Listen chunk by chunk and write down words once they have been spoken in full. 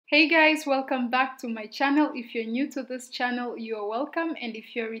Hey guys, welcome back to my channel. If you're new to this channel, you're welcome, and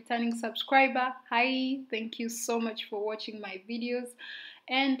if you're a returning subscriber, hi, thank you so much for watching my videos.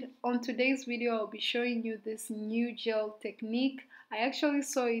 And on today's video, I'll be showing you this new gel technique. I actually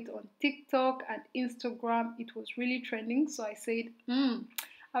saw it on TikTok and Instagram. It was really trending, so I said, I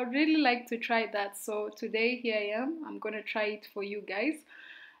would really like to try that. So today, here I am. I'm gonna try it for you guys,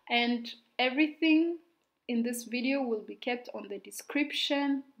 and everything in this video will be kept on the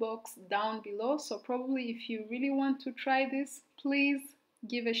description box down below. So probably if you really want to try this, please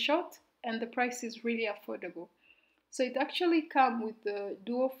give a shot, and the price is really affordable. So it actually comes with the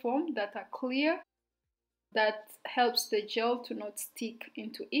duo foam that are clear, that helps the gel to not stick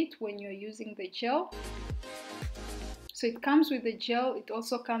into it when you're using the gel. So it comes with the gel. It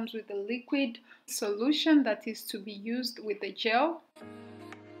also comes with the liquid solution that is to be used with the gel,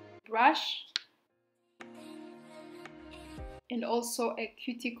 brush, and also a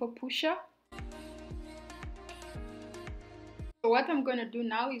cuticle pusher. So what I'm going to do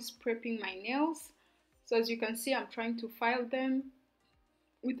now is prepping my nails. So as you can see, I'm trying to file them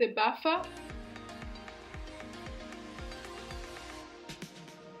with a buffer.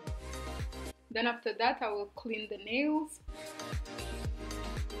 Then after that, I will clean the nails.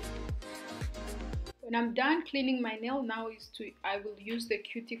 When I'm done cleaning my nail, now I will use the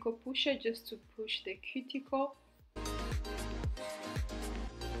cuticle pusher just to push the cuticle.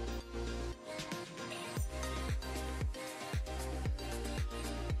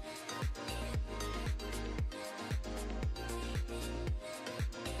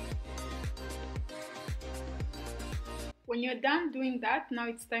 When you're done doing that, now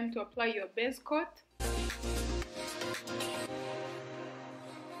it's time to apply your base coat.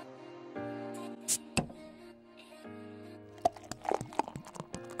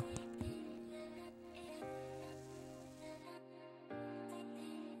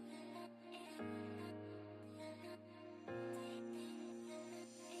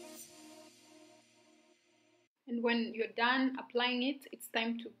 And when you're done applying it, it's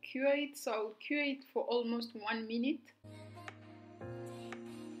time to cure it. So I'll cure it for almost 1 minute.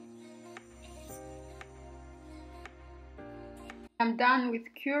 I'm done with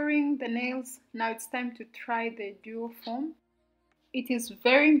curing the nails. Now it's time to try the duo foam. It is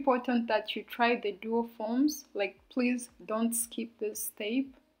very important that you try the duo foams. Like, please don't skip this step.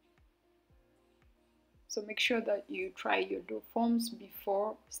 So make sure that you try your duo foams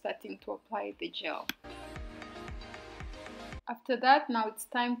before starting to apply the gel. After that, now it's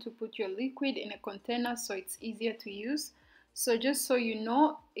time to put your liquid in a container so it's easier to use. So just so you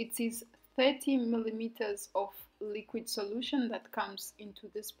know, it is 30 millimeters of liquid solution that comes into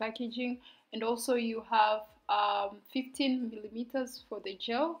this packaging, and also you have 15 millimeters for the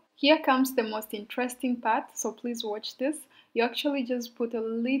gel. Here comes the most interesting part, so please watch this. You actually just put a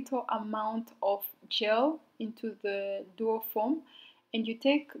little amount of gel into the duo foam, and you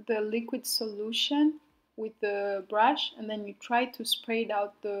take the liquid solution with the brush, and then you try to spread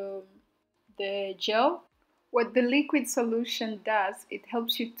out the gel. What the liquid solution does, it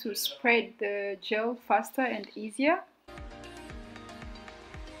helps you to spread the gel faster and easier.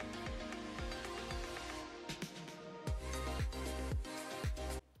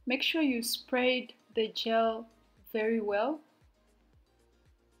 Make sure you spread the gel very well,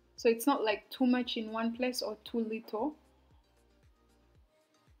 so it's not like too much in one place or too little.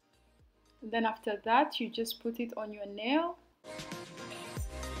 And then after that, you just put it on your nail.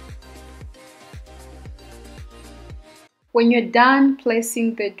 When you're done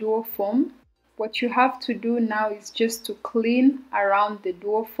placing the duo foam, what you have to do now is just to clean around the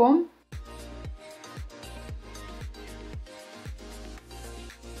duo foam.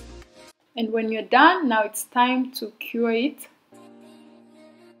 And when you're done, now it's time to cure it.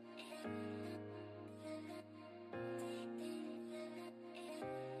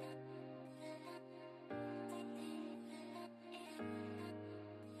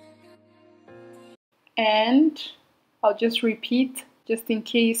 And I'll just repeat just in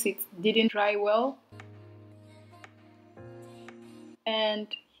case it didn't dry well. And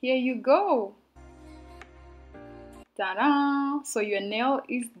here you go. Ta-da! So your nail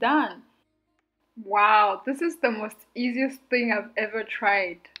is done. Wow, this is the most easiest thing I've ever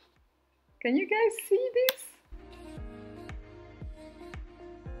tried. Can you guys see this?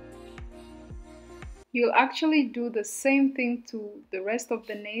 You'll actually do the same thing to the rest of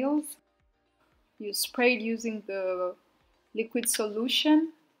the nails. You spray it using the liquid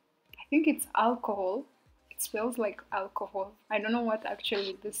solution. I think it's alcohol. It smells like alcohol. I don't know what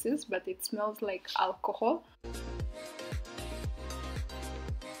actually this is, but it smells like alcohol.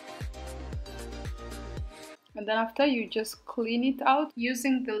 And then after, you just clean it out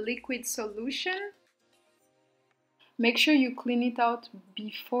using the liquid solution. Make sure you clean it out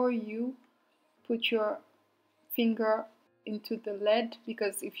before you put your finger into the lead,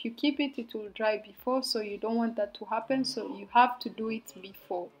 because if you keep it, it will dry before, so you don't want that to happen, so you have to do it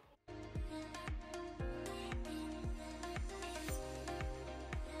before.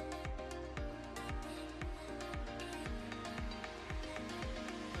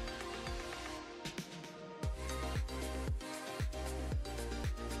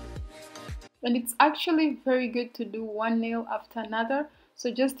 And it's actually very good to do one nail after another. So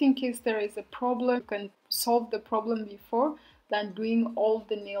just in case there is a problem, you can solve the problem before than doing all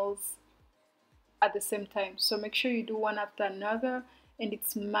the nails at the same time. So make sure you do one after another, and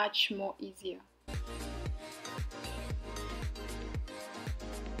it's much more easier.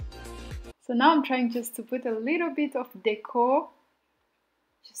 So now I'm trying just to put a little bit of decor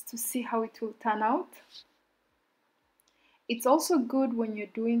just to see how it will turn out. It's also good when you're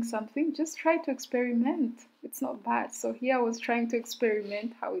doing something, just try to experiment. It's not bad. So here I was trying to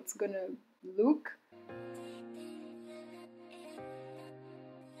experiment how it's gonna look.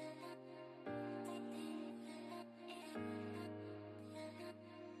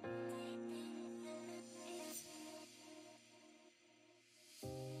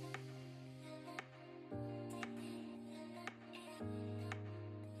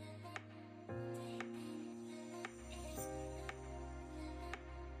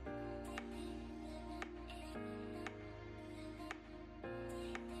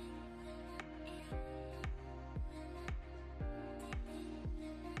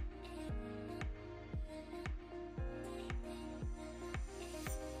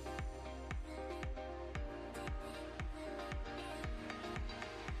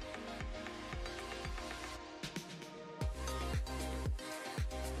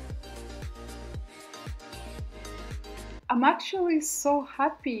 I'm actually so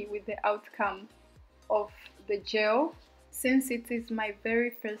happy with the outcome of the gel, since it is my very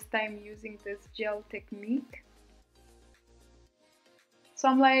first time using this gel technique. So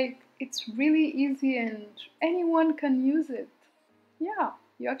I'm like, it's really easy and anyone can use it. Yeah,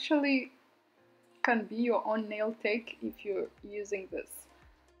 you actually can be your own nail tech if you're using this.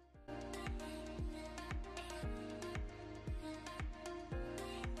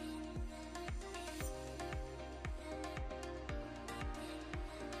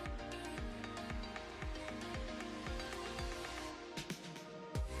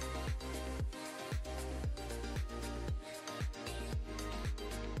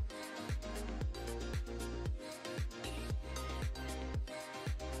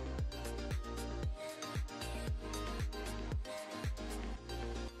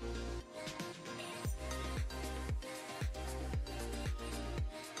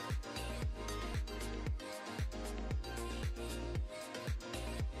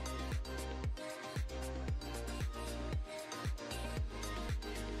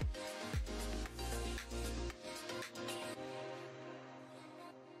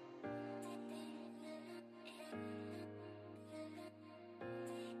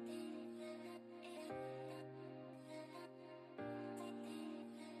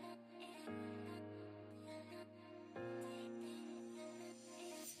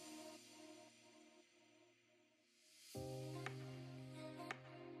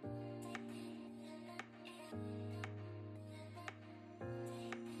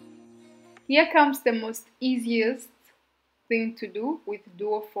 Here comes the most easiest thing to do with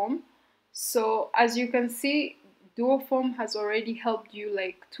duoform. So as you can see, duoform has already helped you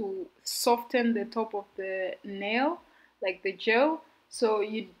like to soften the top of the nail, like the gel. So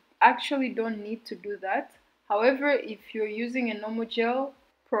you actually don't need to do that. However, if you're using a normal gel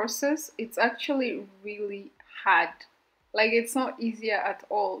process, it's actually really hard. Like it's not easier at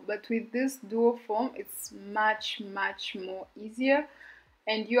all. But with this duoform, it's much more easier,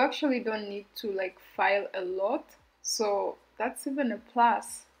 and you actually don't need to like file a lot, so that's even a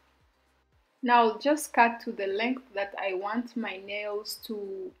plus. Now I'll just cut to the length that I want my nails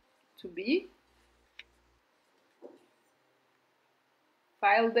to be.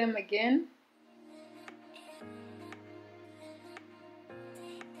 File them again.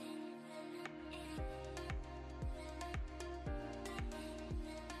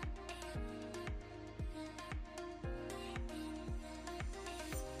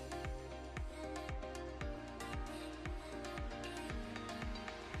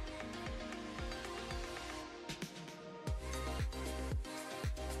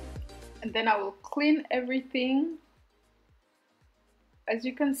 And then I will clean everything. As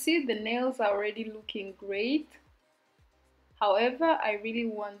you can see, the nails are already looking great. However, I really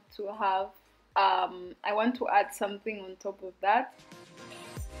want to have I want to add something on top of that.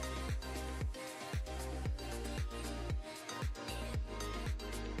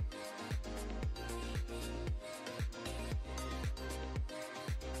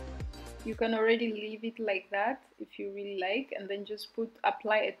 You can already leave it like that if you really like, and then just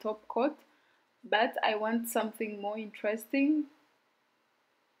apply a top coat. But I want something more interesting,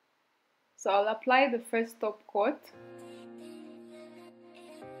 so I'll apply the first top coat.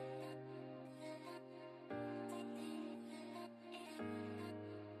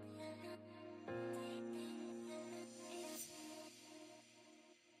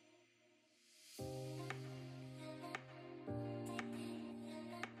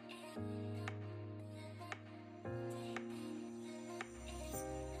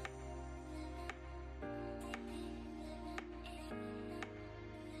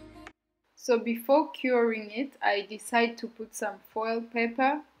 So before curing it, I decide to put some foil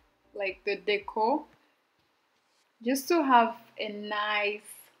paper, like the decor, just to have a nice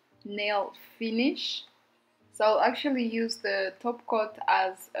nail finish. So I'll actually use the top coat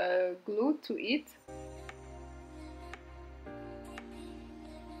as a glue to it.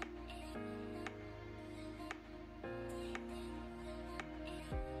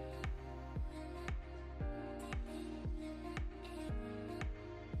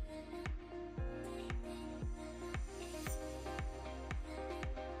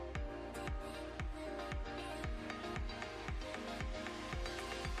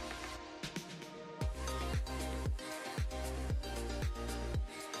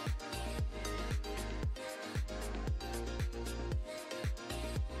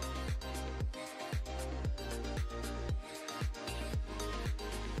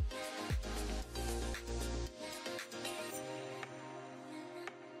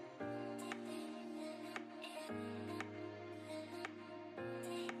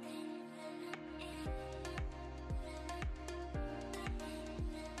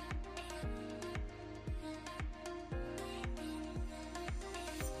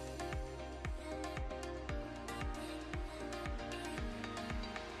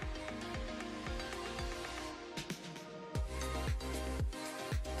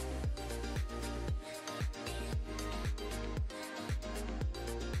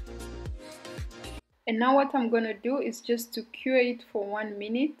 And now what I'm gonna do is just to cure it for 1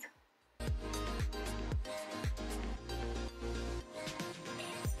 minute.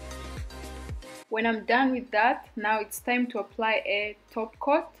 When I'm done with that, now it's time to apply a top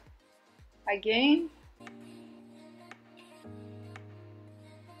coat again.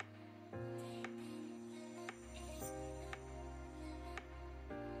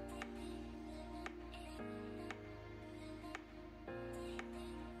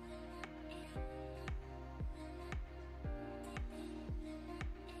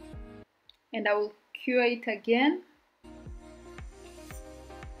 And I will cure it again.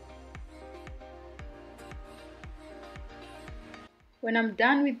 When I'm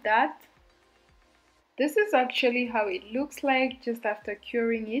done with that, this is actually how it looks like just after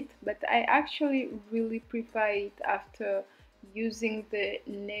curing it, but I actually really prefer it after using the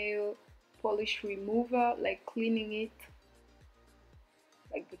nail polish remover, like cleaning it,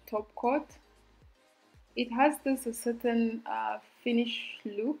 like the top coat. It has this a certain finish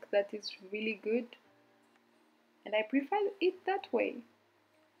look that is really good, and I prefer it that way.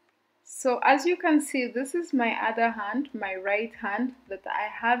 So as you can see, this is my other hand, my right hand, that I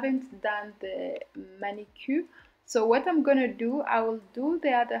haven't done the manicure. So what I'm gonna do, I will do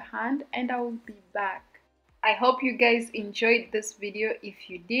the other hand and I will be back. I hope you guys enjoyed this video. If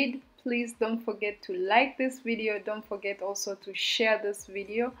you did, please don't forget to like this video. Don't forget also to share this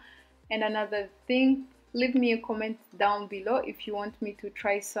video. And another thing, leave me a comment down below if you want me to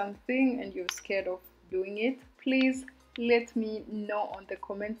try something and you're scared of doing it. Please let me know on the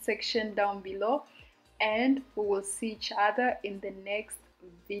comment section down below, and we will see each other in the next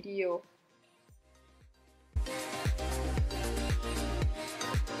video.